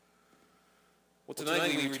Well,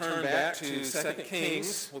 tonight we return back to 2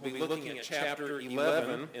 Kings. We'll be looking at chapter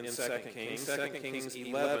 11 in 2 Kings. 2 Kings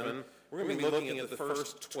 11, we're going to be looking at the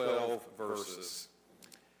first 12 verses.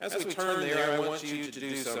 As we turn there, I want you to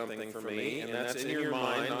do something for me, and that's in your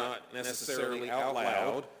mind, not necessarily out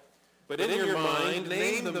loud, but in your mind,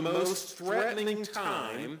 name the most threatening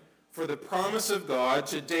time for the promise of God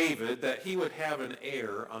to David that he would have an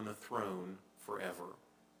heir on the throne forever.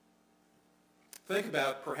 Think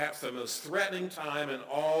about perhaps the most threatening time in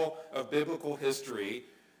all of biblical history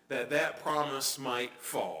that promise might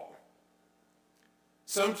fall.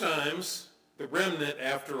 Sometimes the remnant,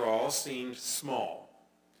 after all, seemed small.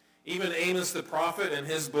 Even Amos the prophet in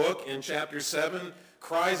his book in chapter 7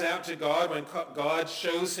 cries out to God when God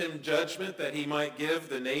shows him judgment that he might give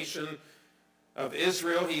the nation of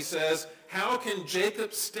Israel. He says, "How can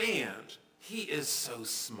Jacob stand? He is so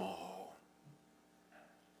small."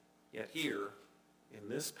 Yet here, in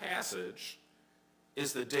this passage,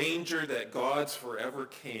 is the danger that God's forever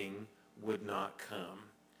king would not come.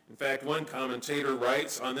 In fact, one commentator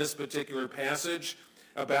writes on this particular passage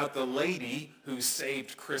about the lady who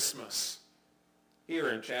saved Christmas. Here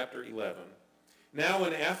in chapter 11. "Now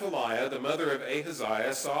when Athaliah, the mother of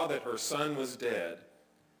Ahaziah, saw that her son was dead,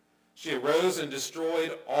 she arose and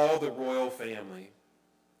destroyed all the royal family.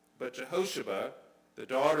 But Jehosheba, the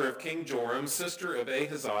daughter of King Joram, sister of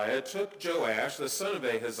Ahaziah, took Joash, the son of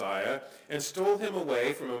Ahaziah, and stole him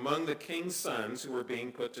away from among the king's sons who were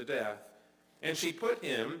being put to death. And she put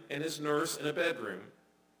him and his nurse in a bedroom.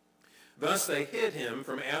 Thus they hid him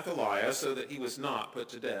from Athaliah so that he was not put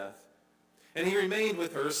to death. And he remained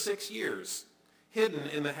with her 6 years, hidden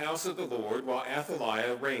in the house of the Lord, while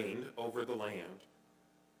Athaliah reigned over the land.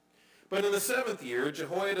 But in the 7th year,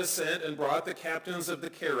 Jehoiada sent and brought the captains of the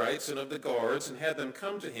Kerites and of the guards and had them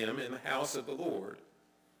come to him in the house of the Lord.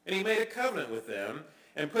 And he made a covenant with them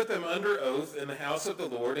and put them under oath in the house of the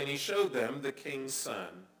Lord, and he showed them the king's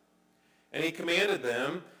son. And he commanded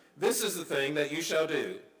them, 'This is the thing that you shall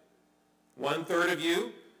do. 1/3 of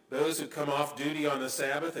you, those who come off duty on the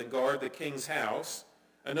Sabbath and guard the king's house,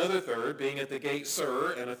 another third being at the gate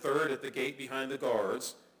Sur, and a third at the gate behind the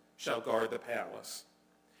guards, shall guard the palace.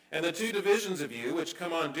 And the 2 divisions of you which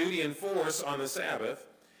come on duty in force on the Sabbath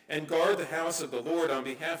and guard the house of the Lord on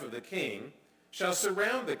behalf of the king shall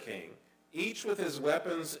surround the king, each with his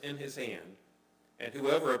weapons in his hand. And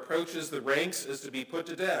whoever approaches the ranks is to be put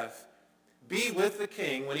to death. Be with the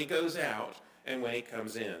king when he goes out and when he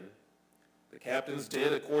comes in.' The captains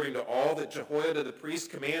did according to all that Jehoiada the priest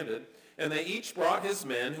commanded, and they each brought his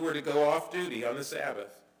men who were to go off duty on the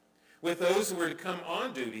Sabbath, with those who were to come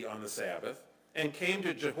on duty on the Sabbath, and came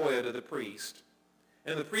to Jehoiada the priest.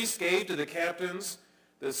 And the priest gave to the captains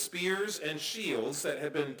the spears and shields that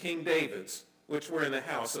had been King David's, which were in the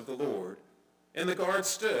house of the Lord. And the guards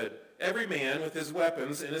stood, every man with his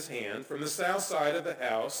weapons in his hand, from the south side of the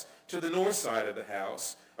house to the north side of the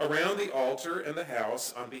house, around the altar and the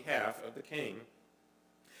house on behalf of the king.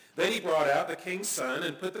 Then he brought out the king's son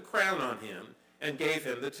and put the crown on him and gave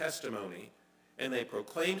him the testimony. And they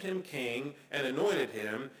proclaimed him king and anointed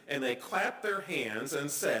him, and they clapped their hands and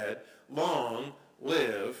said, 'Long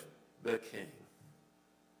live the king.'"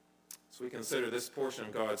 As we consider this portion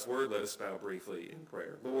of God's word, let us bow briefly in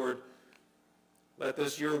prayer. Lord, let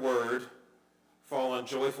this your word fall on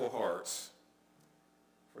joyful hearts,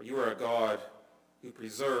 for you are a God who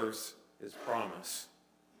preserves his promise.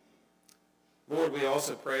 Lord, we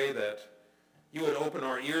also pray that you would open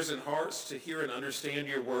our ears and hearts to hear and understand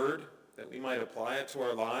your word, that we might apply it to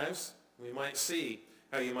our lives. We might see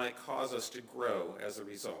how you might cause us to grow as a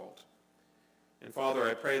result. And Father,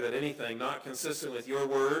 I pray that anything not consistent with your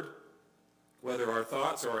word, whether our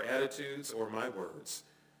thoughts or our attitudes or my words,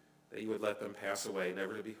 that you would let them pass away,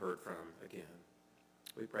 never to be heard from again.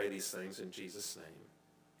 We pray these things in Jesus' name.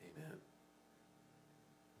 Amen.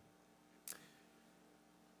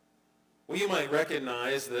 Well, you might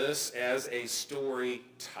recognize this as a story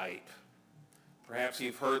type. Perhaps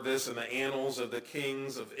you've heard this in the annals of the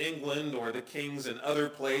kings of England or the kings in other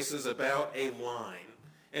places about a line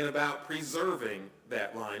and about preserving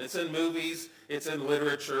that line. It's in movies, it's in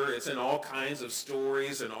literature, it's in all kinds of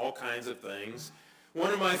stories and all kinds of things.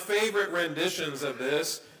 One of my favorite renditions of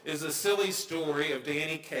this is the silly story of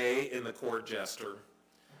Danny Kaye in The Court Jester.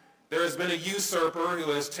 There has been a usurper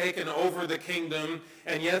who has taken over the kingdom,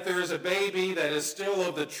 and yet there is a baby that is still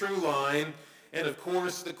of the true line. And of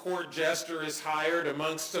course, the court jester is hired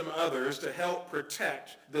amongst some others to help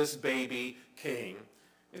protect this baby king.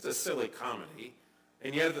 It's a silly comedy.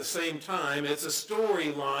 And yet at the same time, it's a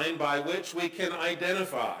storyline by which we can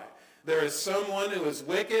identify There is someone who is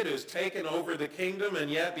wicked, who's taken over the kingdom, and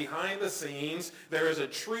yet behind the scenes, there is a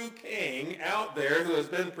true king out there who has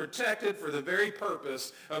been protected for the very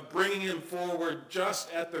purpose of bringing him forward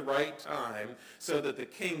just at the right time so that the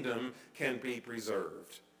kingdom can be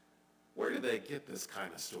preserved. Where do they get this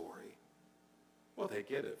kind of story? Well, they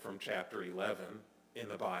get it from chapter 11 in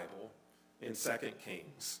the Bible, in 2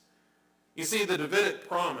 Kings. You see, the Davidic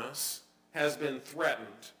promise has been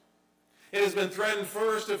threatened. It has been threatened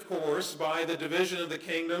first, of course, by the division of the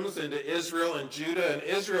kingdoms into Israel and Judah, and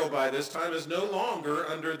Israel by this time is no longer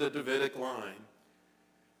under the Davidic line.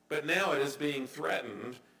 But now it is being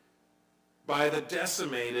threatened by the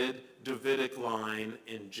decimated Davidic line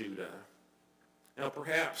in Judah. Now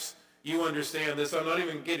perhaps you understand this. I'm not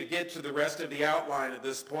even going to get to the rest of the outline at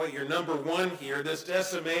this point. Your number one here, this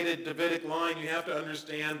decimated Davidic line, you have to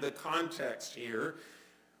understand the context here.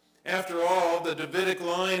 After all, the Davidic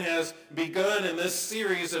line has begun in this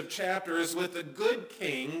series of chapters with the good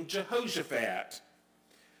king Jehoshaphat.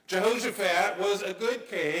 Jehoshaphat was a good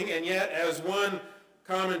king, and yet as one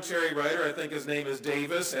commentary writer, I think his name is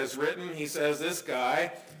Davis, has written, he says this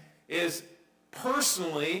guy is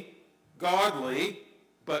personally godly,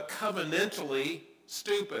 but covenantally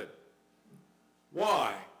stupid.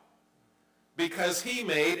 Why? Because he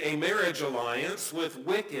made a marriage alliance with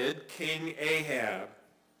wicked King Ahab.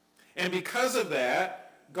 And because of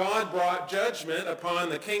that, God brought judgment upon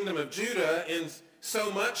the kingdom of Judah, in so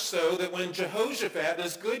much so that when Jehoshaphat,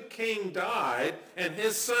 this good king, died and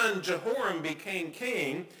his son Jehoram became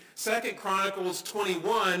king, 2 Chronicles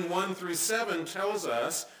 21, 1 through 7 tells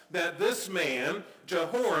us that this man,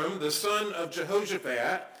 Jehoram, the son of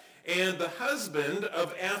Jehoshaphat, and the husband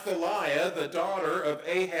of Athaliah, the daughter of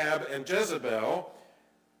Ahab and Jezebel,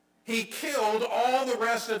 he killed all the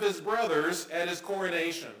rest of his brothers at his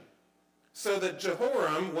coronation, so that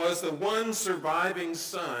Jehoram was the one surviving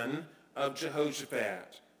son of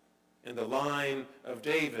Jehoshaphat, and the line of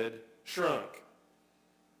David shrunk.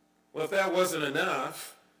 Well, if that wasn't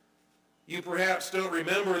enough, you perhaps don't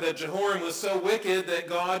remember that Jehoram was so wicked that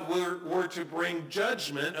God were to bring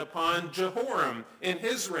judgment upon Jehoram in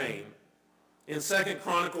his reign. In 2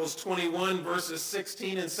 Chronicles 21, verses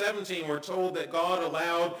 16 and 17, we're told that God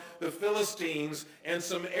allowed the Philistines and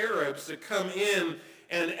some Arabs to come in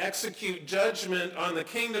and execute judgment on the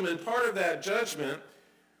kingdom, and part of that judgment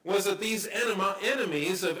was that these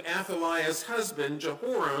enemies of Athaliah's husband,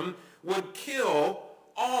 Jehoram, would kill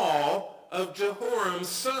all of Jehoram's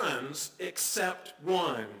sons except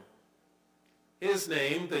one. His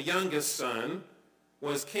name, the youngest son,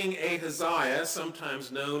 was King Ahaziah,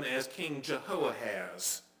 sometimes known as King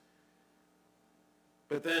Jehoahaz.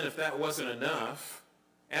 But then if that wasn't enough,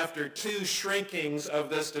 after two shrinkings of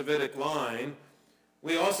this Davidic line,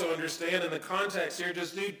 we also understand in the context here,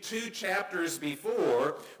 just two chapters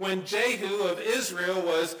before, when Jehu of Israel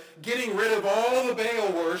was getting rid of all the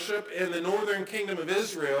Baal worship in the northern kingdom of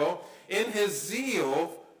Israel, in his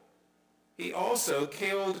zeal, he also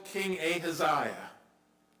killed King Ahaziah.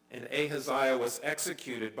 And Ahaziah was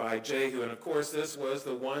executed by Jehu. And of course, this was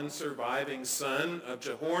the one surviving son of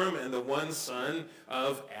Jehoram and the one son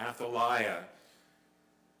of Athaliah.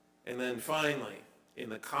 And then finally, in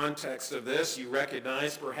the context of this, you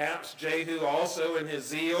recognize perhaps Jehu also in his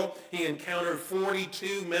zeal. He encountered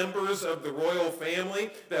 42 members of the royal family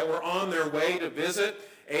that were on their way to visit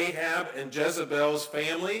Ahab and Jezebel's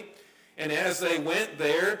family. And as they went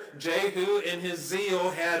there, Jehu in his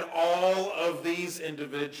zeal had all of these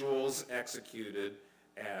individuals executed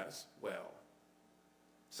as well.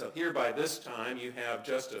 So here by this time you have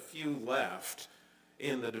just a few left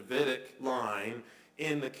in the Davidic line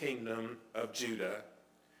in the kingdom of Judah.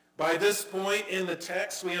 By this point in the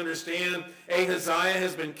text, we understand Ahaziah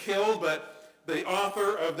has been killed, but the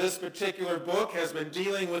author of this particular book has been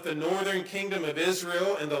dealing with the northern kingdom of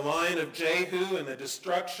Israel and the line of Jehu and the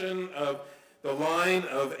destruction of the line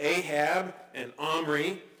of Ahab and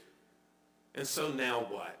Omri. And so now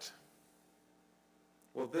what?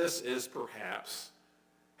 Well, this is perhaps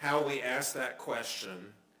how we ask that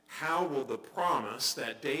question. How will the promise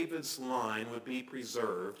that David's line would be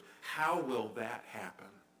preserved, how will that happen?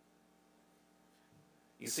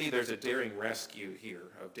 You see, there's a daring rescue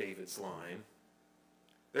here of David's line.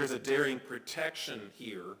 There's a daring protection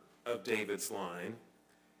here of David's line.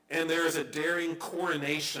 And there is a daring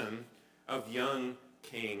coronation of young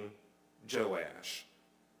King Joash.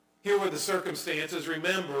 Here were the circumstances.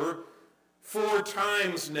 Remember, 4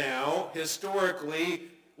 times now, historically,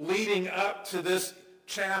 leading up to this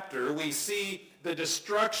chapter, we see the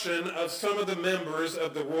destruction of some of the members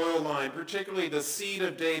of the royal line, particularly the seed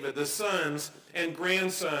of David, the sons and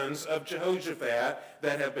grandsons of Jehoshaphat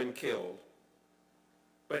that have been killed.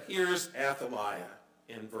 But here's Athaliah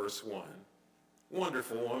in verse 1.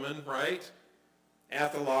 Wonderful woman, right?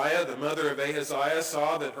 Athaliah, the mother of Ahaziah,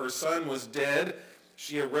 saw that her son was dead.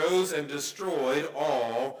 She arose and destroyed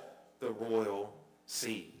all the royal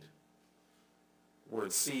seed. The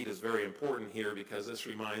word seed is very important here because this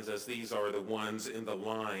reminds us these are the ones in the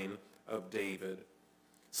line of David.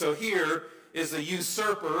 So here is the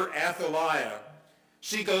usurper Athaliah.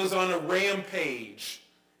 She goes on a rampage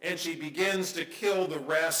and she begins to kill the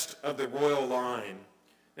rest of the royal line.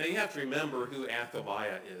 Now you have to remember who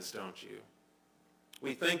Athaliah is, don't you?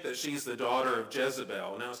 We think that she's the daughter of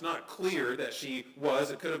Jezebel. Now it's not clear that she was.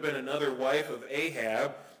 It could have been another wife of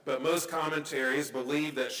Ahab, but most commentaries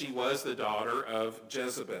believe that she was the daughter of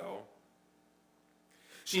Jezebel.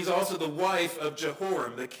 She's also the wife of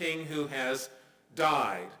Jehoram, the king who has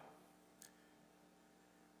died.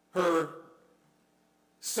 Her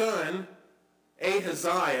son,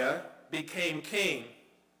 Ahaziah, became king.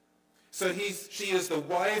 So she is the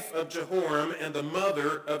wife of Jehoram and the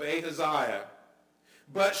mother of Ahaziah.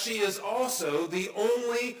 But she is also the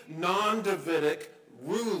only non-Davidic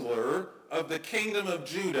ruler of the kingdom of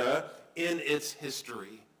Judah in its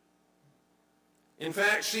history. In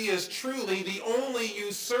fact, she is truly the only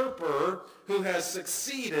usurper who has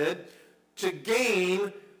succeeded to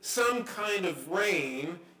gain some kind of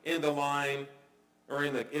reign in the line or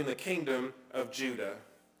in the kingdom of Judah.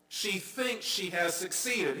 She thinks she has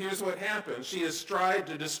succeeded. Here's what happens. She has tried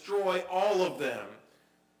to destroy all of them.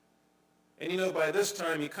 And you know, by this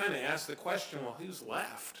time, you kind of ask the question, well, who's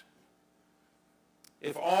left?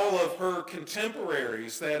 If all of her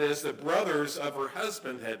contemporaries, that is, the brothers of her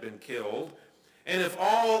husband, had been killed, and if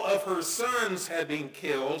all of her sons had been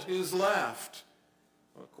killed, who's left?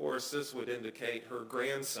 Well, of course, this would indicate her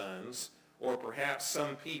grandsons, or perhaps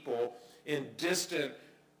some people in distant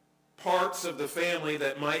parts of the family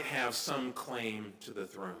that might have some claim to the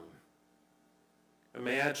throne.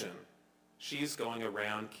 Imagine. She's going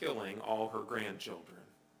around killing all her grandchildren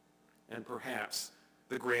and perhaps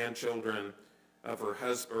the grandchildren of her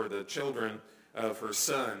husband or the children of her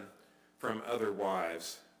son from other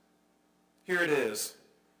wives. Here it is.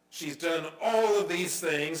 She's done all of these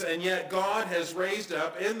things, and yet God has raised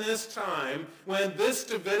up in this time when this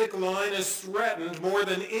Davidic line is threatened more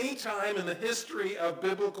than any time in the history of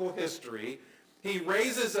biblical history. He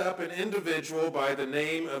raises up an individual by the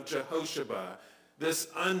name of Jehoshaphat, this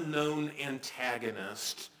unknown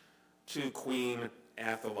antagonist to Queen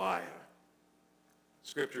Athaliah.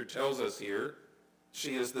 Scripture tells us here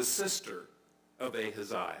she is the sister of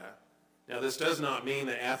Ahaziah. Now this does not mean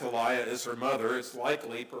that Athaliah is her mother. It's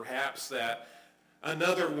likely perhaps that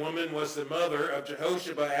another woman was the mother of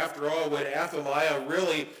Jehoshaphat. After all, would Athaliah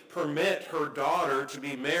really permit her daughter to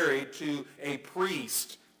be married to a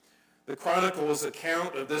priest? The Chronicles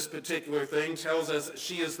account of this particular thing tells us that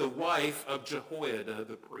she is the wife of Jehoiada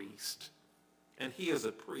the priest. And he is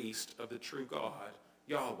a priest of the true God,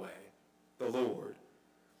 Yahweh, the Lord.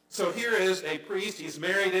 So here is a priest. He's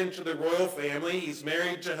married into the royal family. He's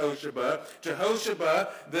married Jehoshaphat.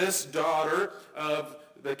 Jehoshaphat, this daughter of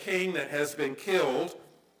the king that has been killed,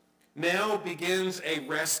 now begins a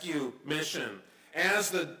rescue mission. As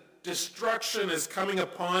the destruction is coming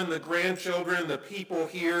upon the grandchildren, the people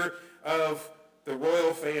here of the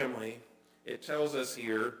royal family, it tells us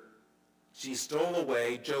here, she stole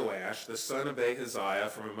away Joash, the son of Ahaziah,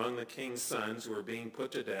 from among the king's sons who were being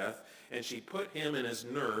put to death, and she put him and his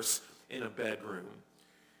nurse in a bedroom.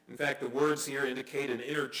 In fact, the words here indicate an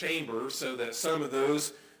inner chamber, so that some of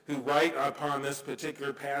those who write upon this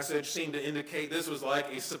particular passage seem to indicate this was like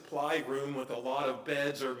a supply room with a lot of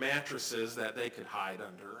beds or mattresses that they could hide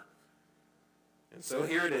under. And so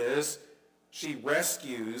here it is. She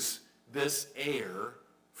rescues this heir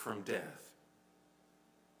from death.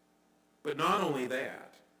 But not only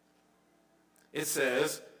that, it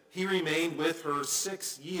says, he remained with her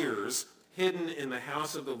 6 years, hidden in the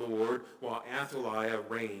house of the Lord, while Athaliah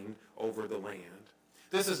reigned over the land.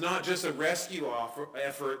 This is not just a rescue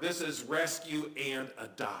effort, this is rescue and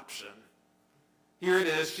adoption. Here it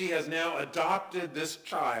is, she has now adopted this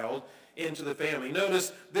child into the family.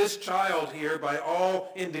 Notice this child here, by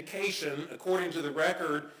all indication, according to the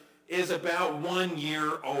record, is about 1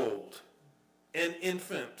 year old, an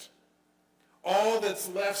infant. All that's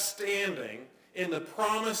left standing in the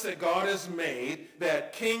promise that God has made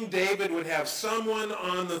that King David would have someone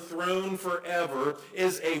on the throne forever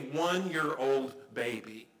is a 1-year-old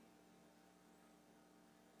baby.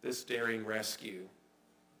 This daring rescue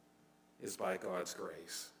is by God's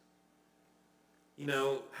grace. You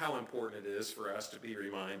know how important it is for us to be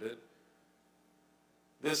reminded.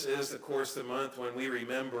 This is, of course, the month when we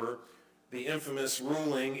remember the infamous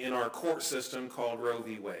ruling in our court system called Roe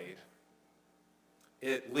v. Wade.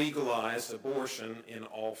 It legalized abortion in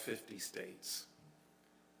all 50 states.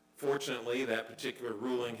 Fortunately, that particular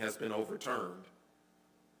ruling has been overturned.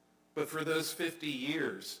 But for those 50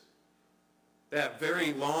 years, that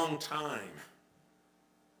very long time,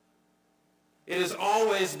 it has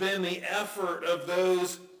always been the effort of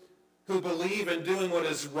those who believe in doing what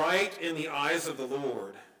is right in the eyes of the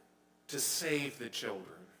Lord to save the children.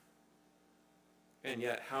 And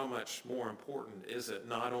yet, how much more important is it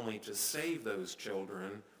not only to save those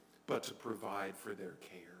children, but to provide for their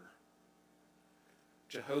care?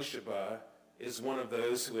 Jehoshaphat is one of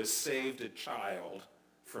those who has saved a child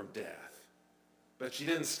from death. But she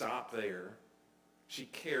didn't stop there. She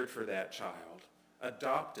cared for that child,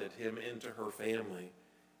 adopted him into her family,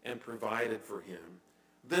 and provided for him.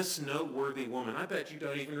 This noteworthy woman, I bet you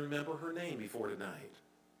don't even remember her name before tonight.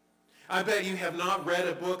 I bet you have not read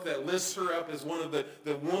a book that lists her up as one of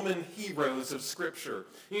the woman heroes of Scripture.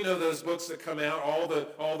 You know those books that come out, all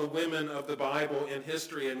the women of the Bible in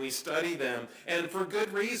history, and we study them. And for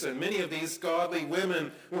good reason. Many of these godly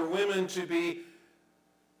women were women to be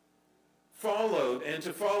followed and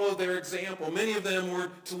to follow their example. Many of them were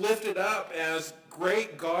to lift it up as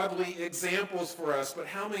great godly examples for us. But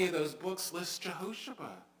how many of those books list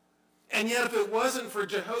Jehoshaphat? And yet if it wasn't for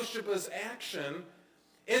Jehoshaphat's action,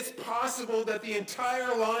 it's possible that the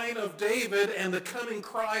entire line of David and the coming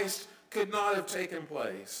Christ could not have taken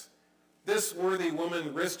place. This worthy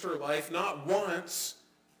woman risked her life not once,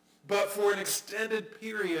 but for an extended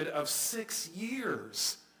period of 6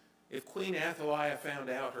 years. If Queen Athaliah found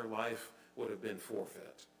out, her life would have been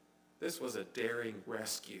forfeit. This was a daring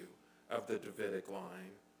rescue of the Davidic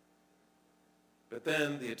line. But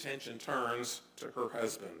then the attention turns to her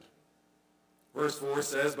husband. Verse 4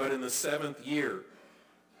 says, "But in the 7th year,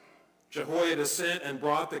 Jehoiada sent and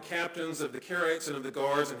brought the captains of the Kerites and of the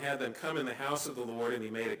guards and had them come in the house of the Lord, and he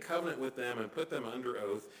made a covenant with them and put them under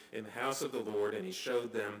oath in the house of the Lord, and he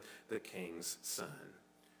showed them the king's son."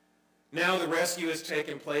 Now the rescue has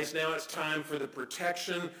taken place. Now it's time for the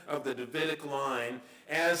protection of the Davidic line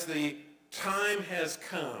as the time has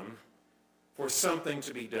come for something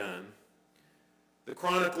to be done. The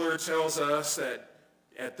chronicler tells us that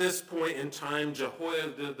at this point in time,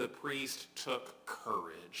 Jehoiada the priest took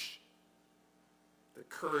courage. The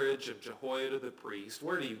courage of Jehoiada the priest.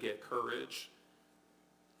 Where do you get courage?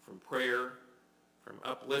 From prayer, from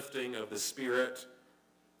uplifting of the Spirit,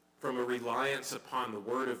 from a reliance upon the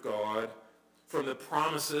Word of God, from the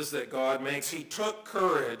promises that God makes. He took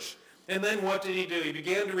courage. And then what did he do? He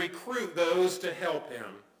began to recruit those to help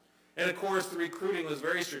him. And of course, the recruiting was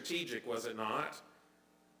very strategic, was it not?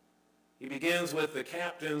 He begins with the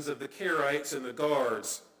captains of the Kerites and the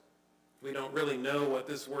guards. We don't really know what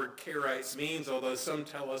this word Kerites means, although some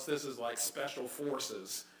tell us this is like special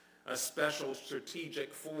forces, a special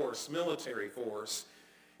strategic force, military force.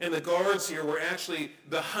 And the guards here were actually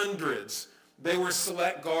the hundreds. They were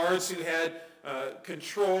select guards who had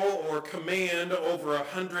control or command over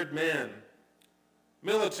 100 men,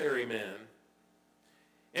 military men.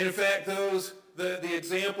 And in fact, the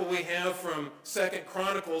example we have from 2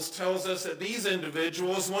 Chronicles tells us that these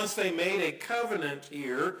individuals, once they made a covenant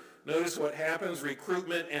here, notice what happens,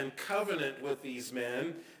 recruitment and covenant with these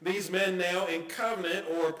men. These men now in covenant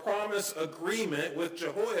or promise agreement with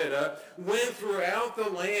Jehoiada went throughout the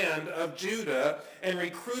land of Judah and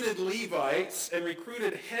recruited Levites and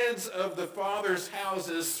recruited heads of the fathers'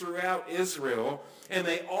 houses throughout Israel. And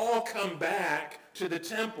they all come back to the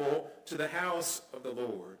temple, to the house of the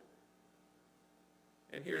Lord.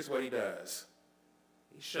 And here's what he does.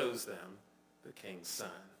 He shows them the king's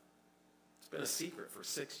son. Been a secret for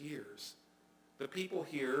 6 years. The people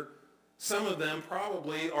here, some of them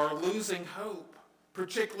probably are losing hope,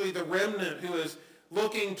 particularly the remnant who is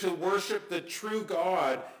looking to worship the true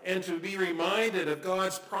God and to be reminded of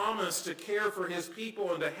God's promise to care for his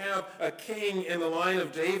people and to have a king in the line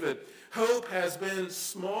of David. Hope has been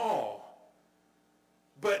small,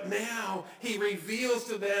 but now he reveals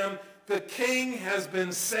to them the king has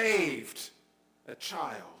been saved, a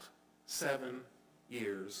child, 7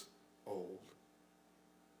 years old.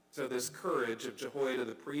 So this courage of Jehoiada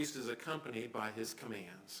the priest is accompanied by his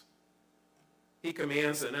commands. He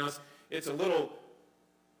commands, and now it's a little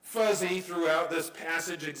fuzzy throughout this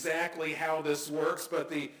passage exactly how this works, but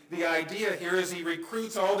the idea here is he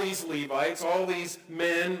recruits all these Levites, all these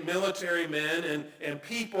men, military men, and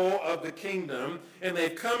people of the kingdom, and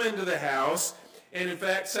they've come into the house. And in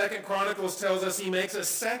fact, 2 Chronicles tells us he makes a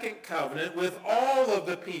second covenant with all of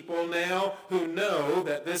the people now who know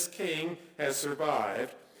that this king has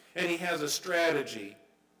survived. And he has a strategy.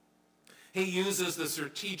 He uses the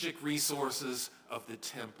strategic resources of the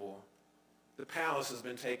temple. The palace has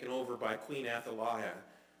been taken over by Queen Athaliah.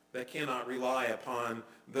 They cannot rely upon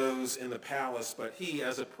those in the palace, but he,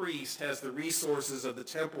 as a priest, has the resources of the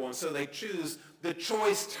temple, and so they choose the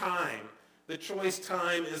choice time. The choice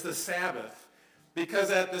time is the Sabbath,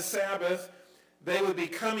 because at the Sabbath, they would be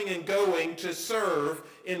coming and going to serve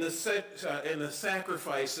in the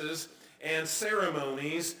sacrifices and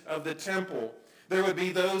ceremonies of the temple. There would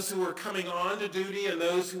be those who were coming on to duty and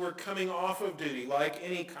those who were coming off of duty, like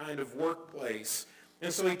any kind of workplace.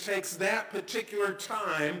 And so he takes that particular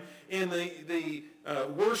time in the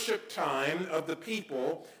worship time of the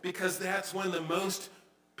people, because that's when the most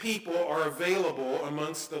people are available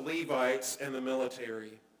amongst the Levites and the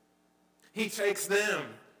military. He takes them,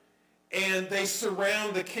 and they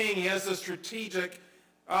surround the king. He has a strategic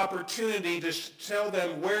opportunity to tell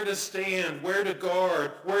them where to stand, where to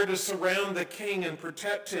guard, where to surround the king and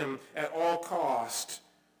protect him at all cost.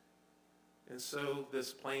 And so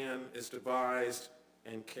this plan is devised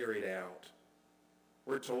and carried out.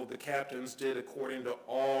 We're told the captains did according to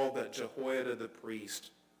all that Jehoiada the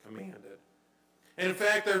priest commanded. And in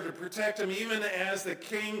fact, they're to protect him even as the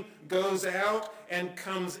king goes out and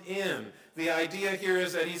comes in. The idea here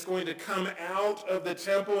is that he's going to come out of the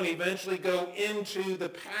temple and eventually go into the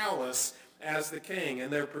palace as the king,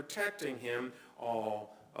 and they're protecting him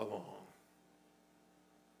all along.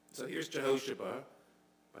 So here's Jehoshaphat.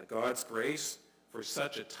 By God's grace, for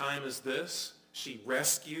such a time as this, she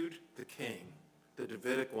rescued the king, the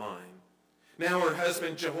Davidic line. Now her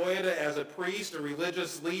husband Jehoiada, as a priest, a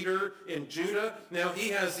religious leader in Judah, now he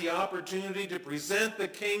has the opportunity to present the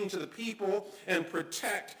king to the people and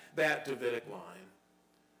protect that Davidic line.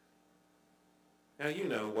 Now you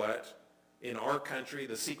know what, in our country,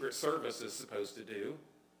 the Secret Service is supposed to do.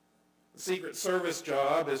 The Secret Service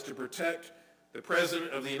job is to protect the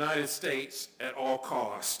President of the United States at all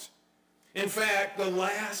cost. In fact, the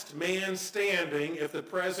last man standing, if the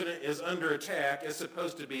president is under attack, is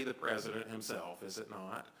supposed to be the president himself, is it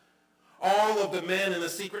not? All of the men in the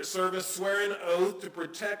Secret Service swear an oath to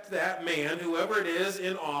protect that man, whoever it is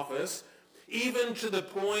in office, even to the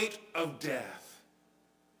point of death.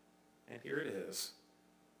 And here it is.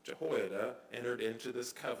 Jehoiada entered into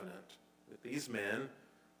this covenant with these men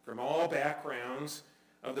from all backgrounds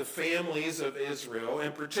of the families of Israel,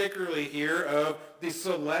 and particularly here of the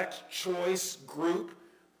select choice group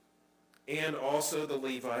and also the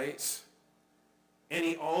Levites. And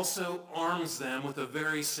he also arms them with a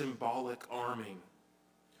very symbolic arming.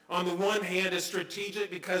 On the one hand, it's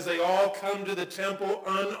strategic because they all come to the temple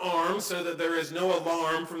unarmed so that there is no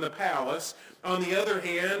alarm from the palace. On the other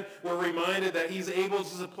hand, we're reminded that he's able to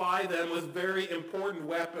supply them with very important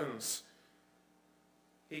weapons.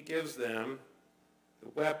 He gives them the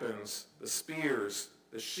weapons, the spears,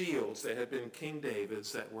 the shields that had been King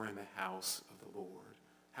David's that were in the house of the Lord.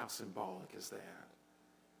 How symbolic is that?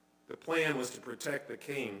 The plan was to protect the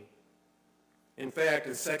king. In fact,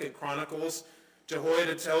 in 2 Chronicles,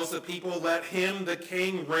 Jehoiada tells the people, "Let him, the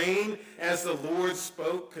king, reign as the Lord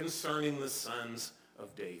spoke concerning the sons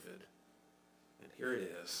of David." And here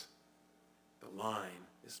it is. The line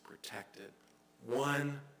is protected.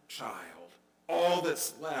 One child, all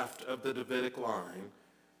that's left of the Davidic line,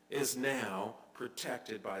 is now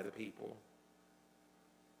protected by the people.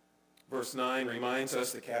 Verse 9 reminds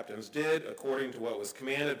us the captains did according to what was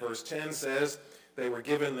commanded. Verse 10 says they were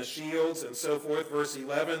given the shields and so forth. Verse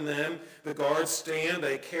 11, then the guards stand.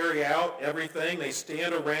 They carry out everything. They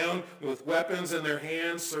stand around with weapons in their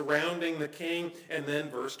hands surrounding the king. And then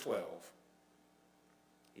verse 12.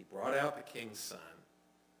 He brought out the king's son,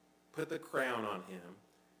 put the crown on him,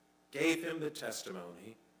 gave him the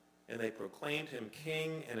testimony, and they proclaimed him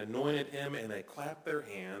king and anointed him, and they clapped their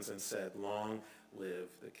hands and said, "Long live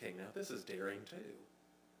the king." Now this is daring too.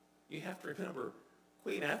 You have to remember,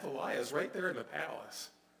 Queen Athaliah is right there in the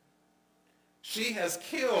palace. She has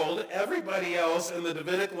killed everybody else in the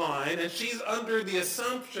Davidic line, and she's under the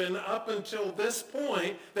assumption up until this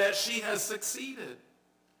point that she has succeeded.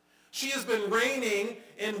 She has been reigning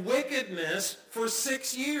in wickedness for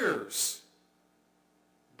 6 years.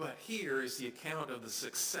 But here is the account of the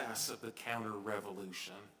success of the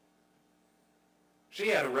counter-revolution. She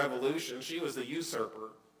had a revolution. She was the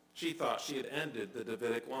usurper. She thought she had ended the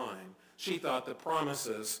Davidic line. She thought the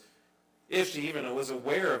promises, if she even was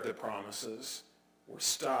aware of the promises, were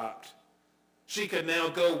stopped. She could now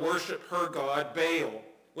go worship her god, Baal,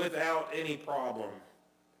 without any problem.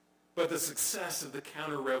 But the success of the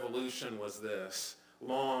counter-revolution was this: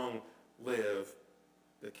 long live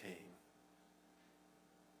the king.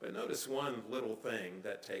 But notice one little thing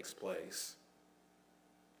that takes place.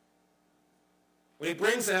 when he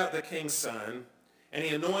brings out the king's son and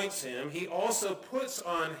he anoints him, he also puts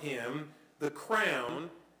on him the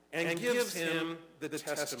crown and gives him the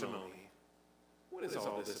testimony. What is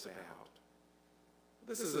all this about?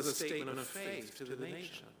 This is a statement of faith to the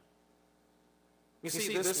nation. You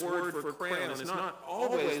see, this word for crown is not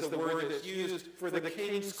always the word that's used for the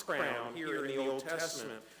king's crown here in the Old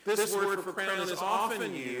Testament. This word for crown is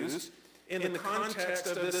often used in the context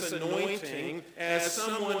of this anointing as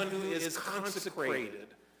someone who is consecrated.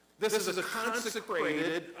 This is a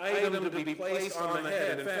consecrated item to be placed on the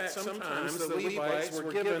head. In fact, sometimes the Levites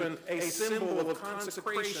were given a symbol of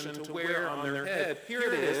consecration to wear on their head. Here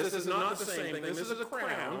it is. This is not the same thing. This is a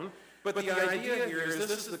crown. But the idea here is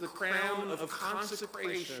this is the crown of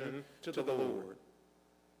consecration to the Lord.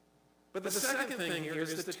 But the second thing here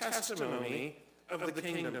is the testimony of the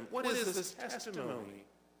kingdom. What is this testimony?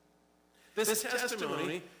 This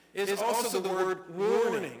testimony is also the word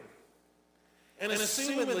warning. And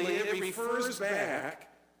assumedly it refers back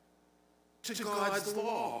to God's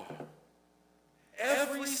law.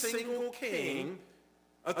 Every single king,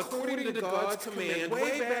 according to God's command,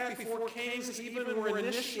 way back before kings even were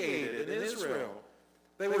initiated in Israel,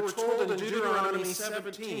 they were told in Deuteronomy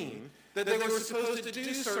 17 that they were supposed to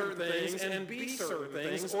do certain things and be certain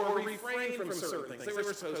things or refrain from certain things. They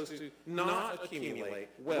were supposed to not accumulate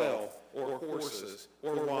wealth or horses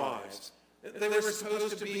or wives. They were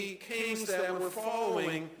supposed to be kings that were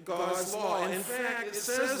following God's law. In fact, it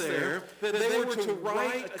says there that they were to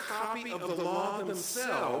write a copy of the law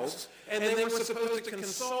themselves, and they were supposed to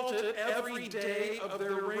consult it every day of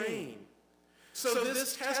their reign. So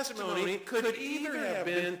this testimony could either have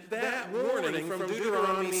been that warning from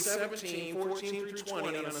Deuteronomy 17, 14 through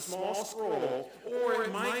 20 on a small scroll, or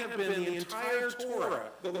it might have been the entire Torah,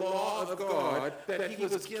 the law of God, that he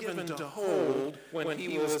was given to hold when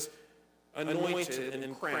he was anointed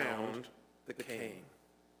and crowned the king.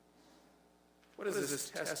 What does this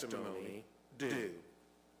testimony do?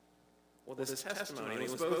 Well, this testimony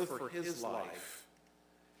was both for his life.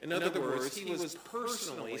 In other words, he was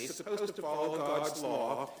personally supposed to follow God's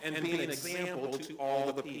law and be an example to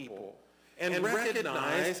all the people. And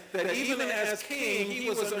recognize that even as king, he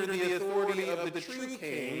was under the authority of the true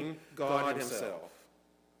king, God himself.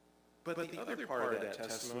 But the other part of that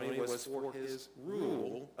testimony was for his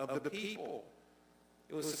rule of the people.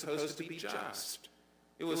 It was supposed to be just.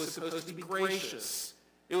 It was supposed to be gracious.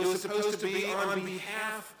 It was supposed to be on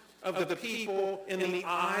behalf of the people in the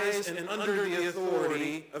eyes and under the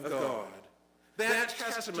authority of God. That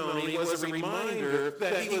testimony was a reminder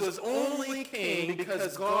that he was only king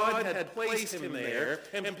because God had placed him there,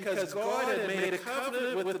 and because God had made a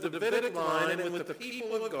covenant with the Davidic line and with the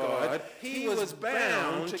people of God, he was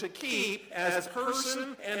bound to keep as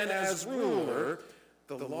person and as ruler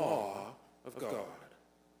the law of God.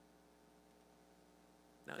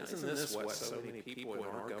 Now, isn't this what so many people in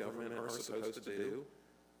our government are supposed to do?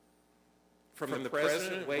 From the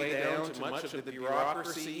president way down to much of the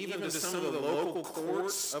bureaucracy, even to some of the local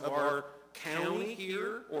courts of our county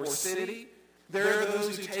here or city, there are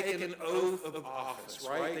those who take an oath of office,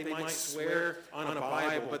 right? They might swear on a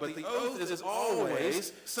Bible, but the oath is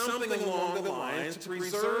always something along the lines to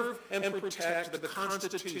preserve and protect the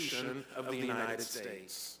Constitution of the United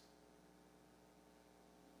States.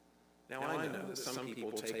 Now, I know that some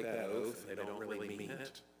people take that oath and they don't really mean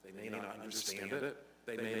it. They may not understand it.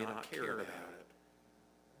 They may not care about it.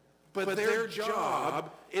 But their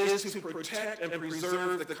job is to protect and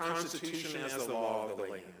preserve the Constitution as the law of the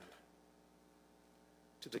land.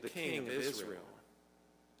 To the King of Israel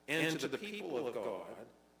and to the people of God,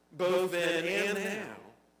 both then and now,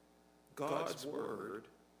 God's word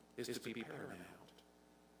is to be paramount.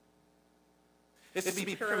 It's to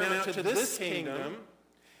be paramount to this kingdom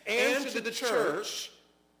and to the church,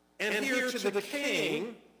 and here to the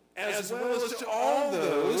king, as well as to all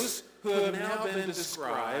those who have now been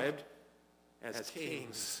described as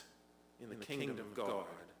kings in the kingdom of God.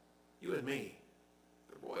 You and me,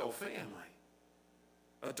 the royal family,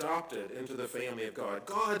 adopted into the family of God.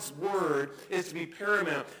 God's word is to be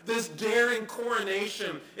paramount. This daring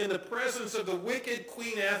coronation in the presence of the wicked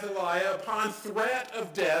Queen Athaliah upon threat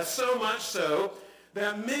of death, so much so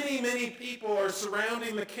that many, many people are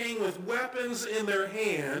surrounding the king with weapons in their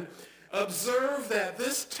hand. Observe that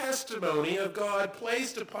this testimony of God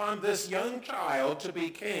placed upon this young child to be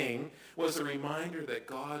king was a reminder that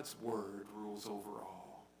God's word rules over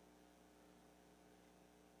all.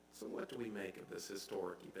 So what do we make of this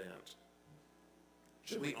historic event?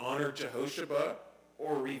 Should we honor Jehoshaphat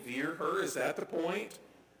or revere her? Is that the point?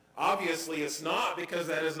 Obviously it's not, because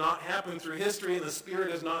that has not happened through history and the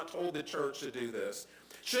Spirit has not told the church to do this.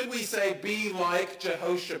 Should we say, be like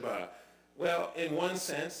Jehoshaphat? Well, in one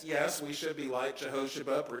sense, yes, we should be like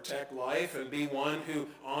Jehoshaphat, protect life and be one who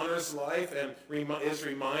honors life and is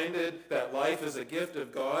reminded that life is a gift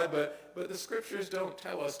of God. But the scriptures don't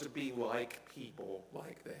tell us to be like people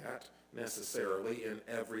like that necessarily in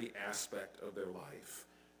every aspect of their life.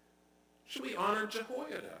 Should we honor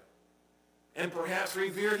Jehoiada and perhaps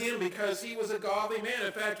revere him because he was a godly man?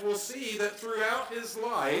 In fact, we'll see that throughout his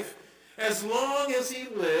life, as long as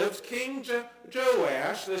he lived, King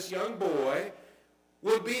Joash, this young boy,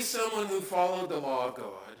 would be someone who followed the law of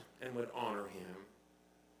God and would honor him.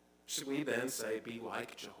 Should we then say, be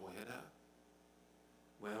like Jehoiada?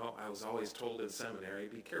 Well, I was always told in seminary,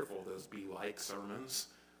 be careful of those be like sermons,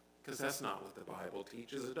 because that's not what the Bible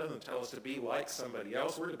teaches. It doesn't tell us to be like somebody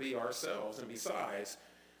else. We're to be ourselves. And besides,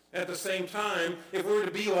 at the same time, if we're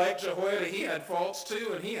to be like Jehoiada, he had faults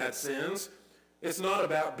too, and he had sins. It's not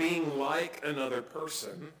about being like another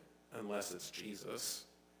person, unless it's Jesus.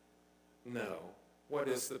 No. What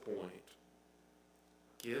is the point?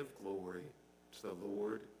 Give glory to the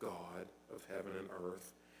Lord God of heaven and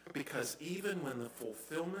earth, because even when the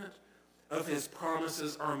fulfillment of his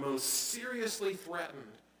promises are most seriously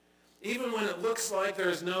threatened, even when it looks like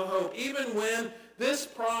there's no hope, even when this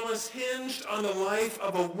promise hinged on the life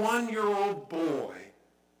of a 1-year-old boy,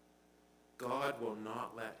 God will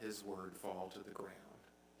not let his word fall to the ground.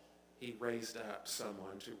 He raised up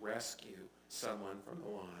someone to rescue someone from the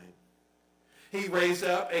line. He raised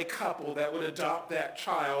up a couple that would adopt that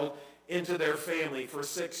child into their family for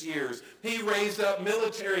 6 years. He raised up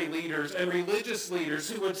military leaders and religious leaders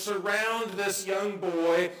who would surround this young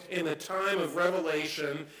boy in the time of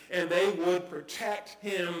revelation, and they would protect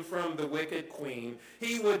him from the wicked queen.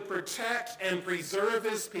 He would protect and preserve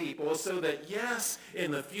his people so that, yes,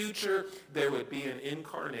 in the future, there would be an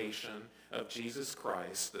incarnation of Jesus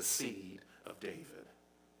Christ, the seed of David.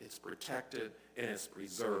 It's protected and it's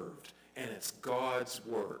preserved, and it's God's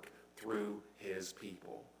work through his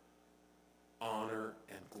people. Honor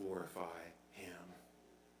and glorify him.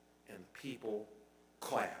 And the people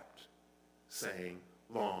clapped, saying,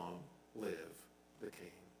 long live the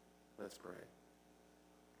King. Let's pray.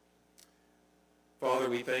 Father,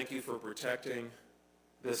 we thank you for protecting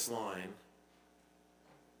this line,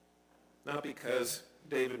 not because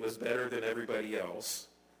David was better than everybody else,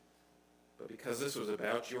 but because this was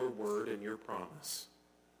about your word and your promise.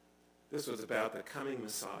 This was about the coming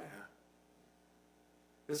Messiah.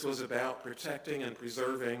 This was about protecting and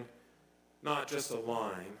preserving not just a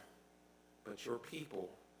line, but your people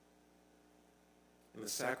in the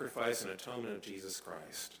sacrifice and atonement of Jesus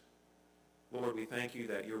Christ. Lord, we thank you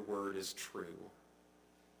that your word is true.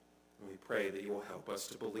 And we pray that you will help us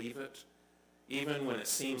to believe it, even when it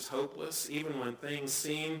seems hopeless, even when things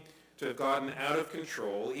seem to have gotten out of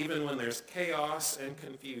control, even when there's chaos and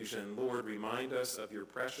confusion. Lord, remind us of your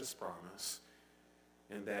precious promise,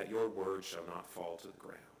 and that your word shall not fall to the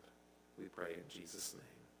ground. We pray in Jesus' name.